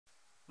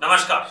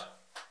Namaskar,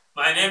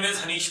 my name is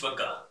Hanish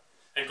Bagga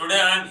and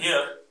today I am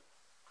here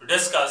to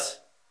discuss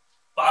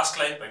past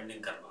life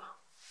pending karma.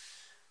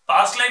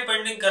 Past life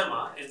pending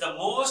karma is the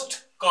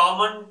most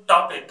common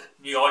topic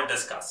we all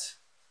discuss.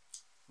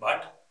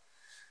 But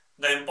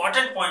the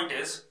important point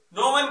is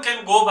no one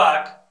can go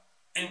back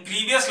in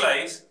previous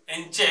lives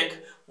and check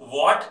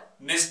what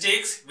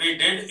mistakes we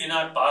did in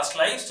our past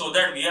life so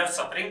that we are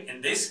suffering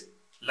in this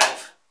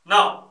life.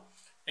 Now,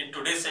 in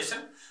today's session,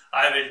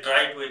 I will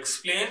try to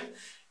explain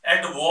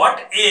at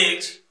what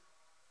age,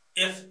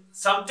 if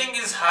something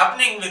is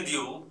happening with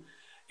you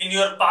in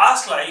your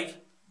past life,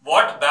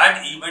 what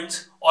bad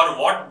events or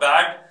what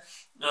bad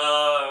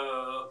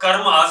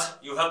karmas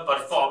you have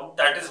performed.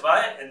 That is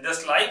why in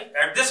this life,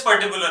 at this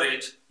particular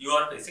age, you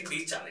are facing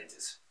these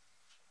challenges.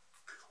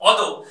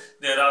 Although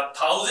there are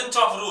thousands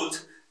of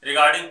rules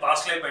regarding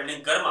past life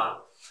pending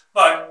karma,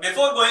 but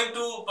before going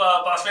to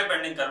past life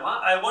pending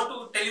karma, I want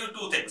to tell you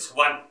two things.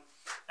 One,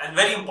 and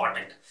very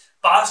important,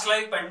 past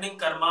life pending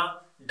karma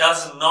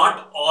does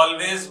not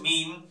always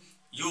mean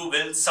you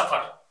will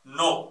suffer.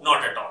 No,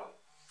 not at all.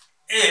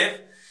 If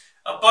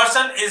a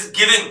person is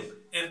giving,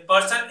 if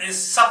person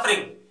is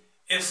suffering,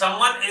 if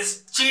someone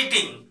is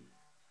cheating,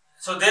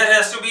 so there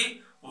has to be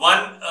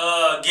one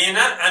gainer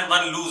and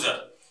one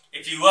loser.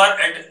 If you are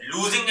at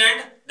losing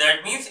end,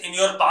 that means in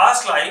your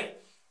past life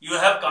you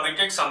have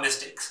committed some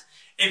mistakes.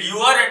 If you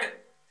are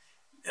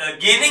at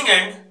gaining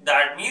end,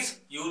 that means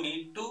you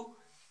need to,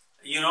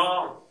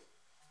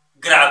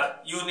 grab.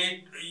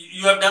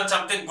 You have done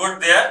something good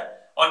there,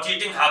 or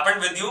cheating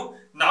happened with you.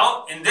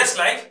 Now in this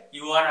life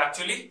you are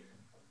actually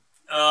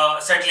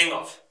settling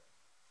off,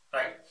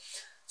 right?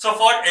 So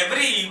for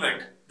every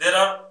event there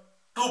are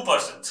two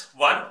persons.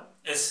 One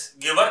is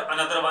giver,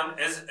 another one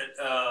is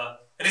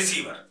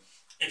receiver.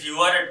 If you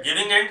are at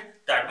giving end,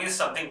 that means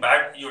something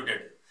bad you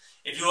did.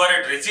 If you are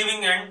at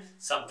receiving end,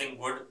 something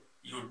good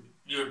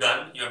you've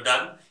done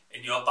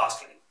in your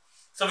past life.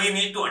 So we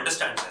need to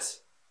understand this.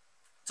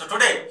 So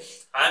today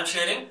I am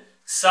sharing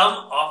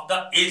some of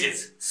the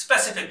ages,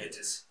 specific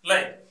ages,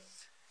 like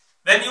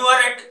when you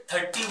are at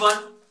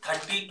 31,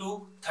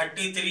 32,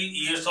 33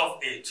 years of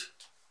age,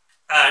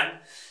 and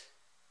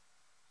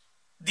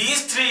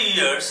these 3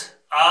 years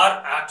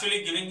are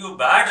actually giving you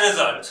bad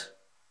results.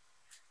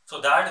 So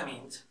that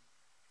means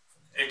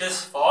it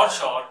is for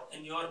sure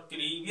in your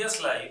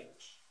previous life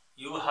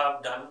you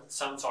have done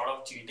some sort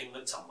of cheating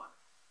with someone.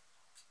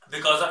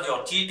 Because of your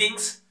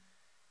cheatings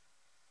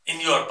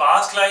in your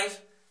past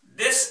life,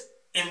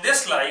 in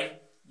this life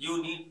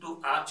you need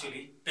to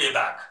actually pay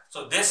back.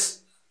 So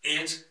this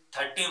age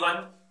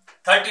 31,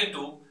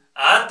 32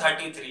 and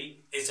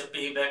 33 is a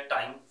payback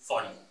time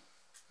for you.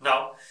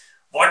 Now,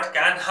 what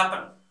can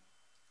happen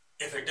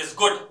if it is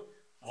good?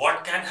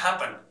 What can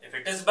happen if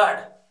it is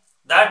bad?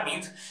 That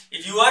means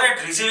if you are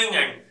at receiving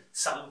end,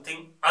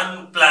 something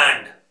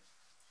unplanned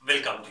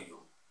will come to you.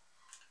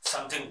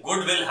 Something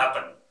good will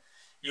happen.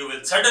 You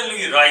will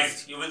suddenly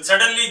rise. You will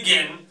suddenly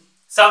gain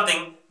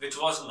something which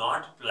was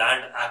not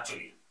planned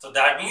actually. So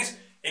that means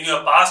in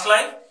your past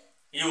life,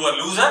 you were a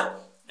loser.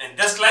 In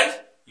this life,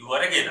 you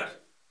are a gainer.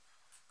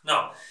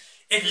 Now,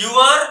 if you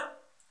are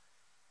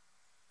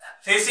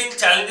facing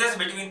challenges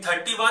between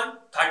 31,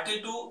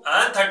 32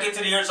 and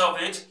 33 years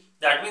of age,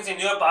 that means in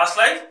your past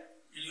life,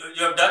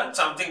 you have done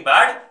something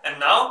bad and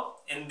now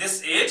in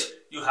this age,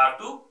 you have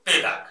to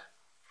pay back.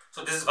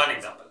 So this is one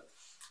example.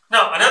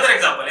 Now, another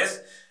example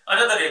is,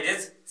 another age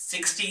is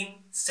 16,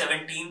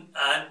 17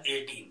 and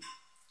 18.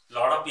 A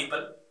lot of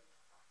people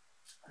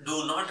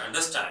do not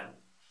understand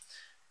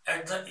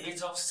at the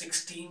age of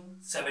 16,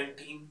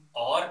 17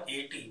 or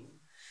 18,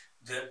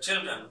 their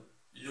children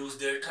lose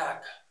their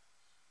track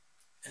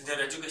in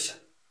their education.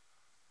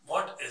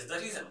 What is the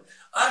reason?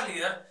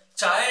 Earlier,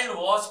 child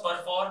was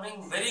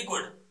performing very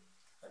good.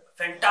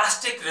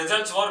 Fantastic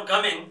results were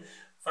coming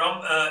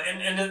from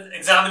in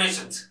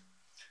examinations.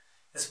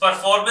 His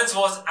performance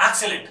was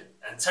excellent,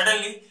 and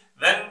suddenly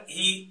when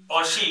he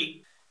or she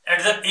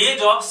at the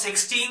age of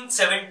 16,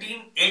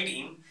 17,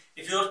 18,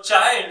 if your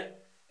child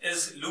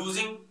is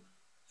losing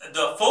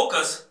the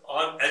focus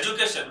on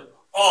education,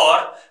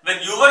 or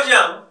when you were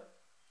young,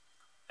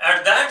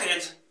 at that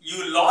age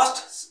you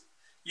lost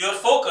your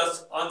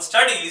focus on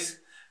studies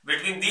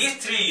between these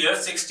 3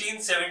 years,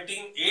 16,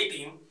 17,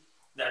 18,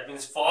 that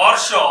means for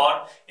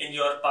sure in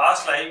your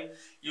past life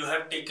you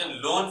have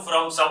taken loan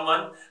from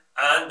someone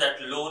and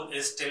that loan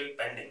is still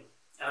pending.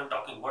 I am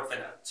talking about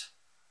finance.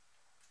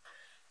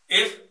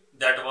 If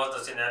that was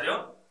the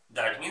scenario,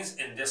 that means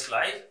in this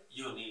life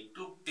you need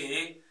to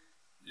pay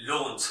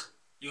loans.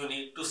 You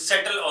need to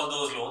settle all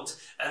those loans,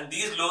 and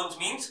these loans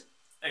means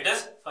it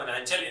has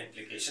financial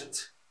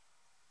implications.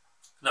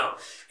 Now,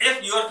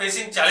 if you are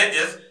facing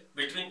challenges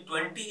between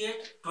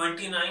 28,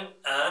 29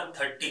 and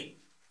 30,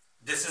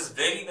 this is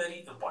very,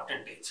 very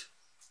important age.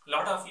 A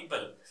lot of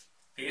people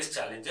face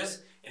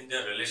challenges in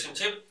their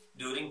relationship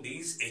during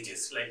these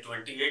ages, like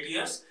 28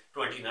 years,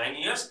 29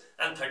 years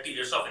and 30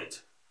 years of age.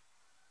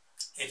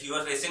 If you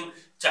are facing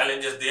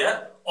challenges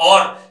there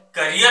or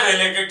career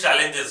related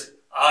challenges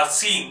are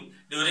seen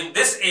during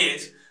this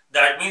age,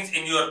 That means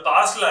in your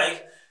past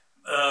life,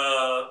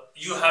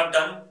 you have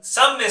done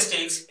some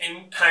mistakes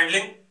in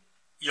handling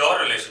your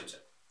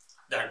relationship.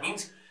 That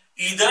means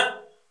either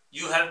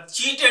you have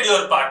cheated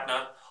your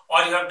partner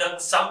or you have done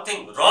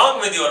something wrong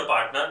with your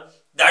partner.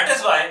 That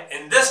is why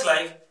in this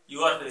life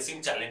you are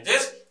facing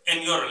challenges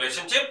in your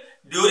relationship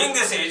during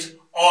this age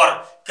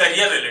or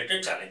career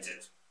related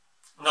challenges.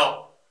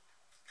 Now,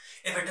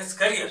 if it is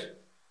career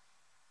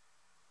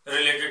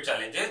related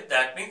challenges,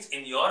 that means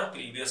in your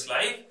previous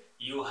life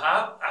you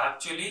have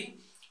actually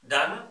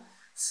done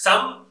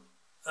some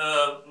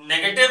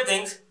negative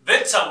things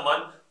with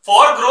someone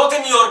for growth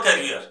in your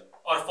career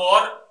or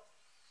for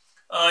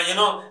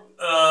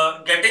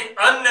getting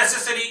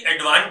unnecessary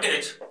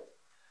advantage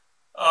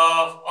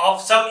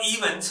of some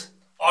events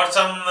or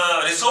some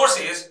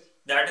resources.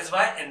 That is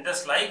why in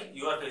this life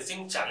you are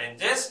facing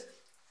challenges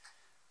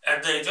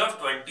at the age of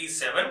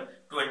 27,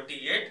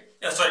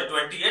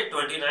 28,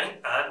 29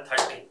 and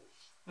 30.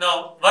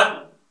 Now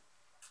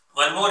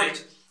one more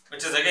age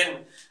which is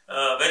again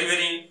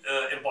very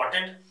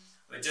important,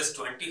 which is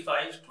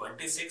 25,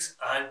 26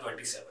 and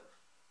 27.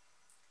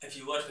 If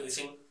you are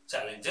facing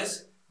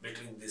challenges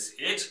between this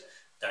age,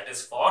 that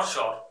is for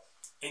sure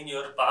in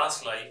your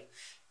past life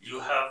you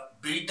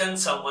have beaten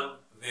someone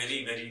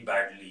very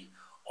badly,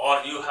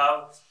 or you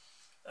have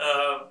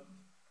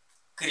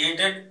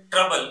created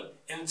trouble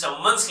in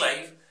someone's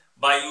life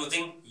by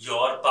using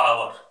your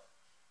power.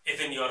 If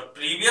in your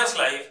previous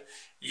life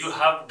you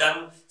have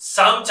done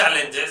some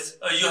challenges,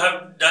 you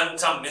have done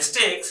some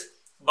mistakes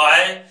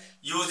by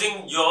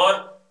using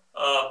your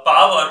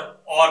power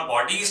or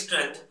body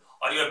strength,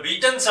 or you have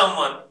beaten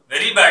someone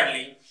very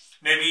badly,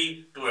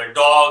 maybe to a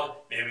dog,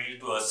 maybe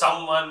to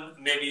someone,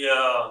 maybe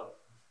a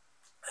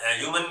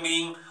human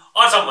being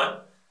or someone,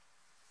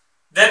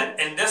 then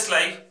in this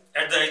life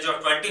at the age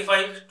of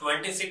 25,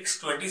 26,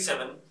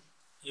 27,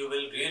 you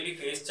will really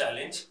face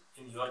challenge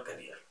in your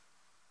career.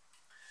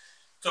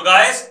 So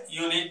guys,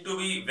 you need to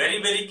be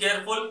very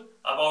careful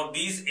about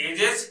these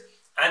ages,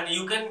 and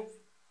you can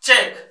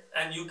check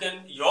and you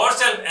can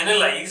yourself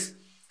analyze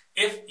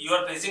if you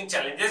are facing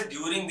challenges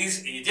during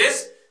these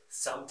ages,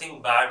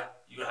 something bad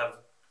you have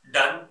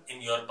done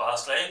in your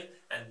past life,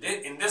 and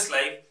in this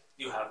life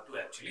you have to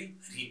actually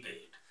repay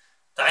it.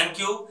 Thank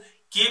you.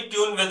 Keep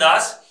tuned with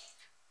us,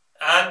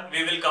 and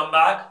we will come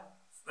back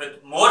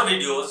with more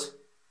videos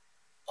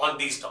on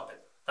these topics.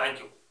 Thank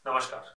you. Namaskar.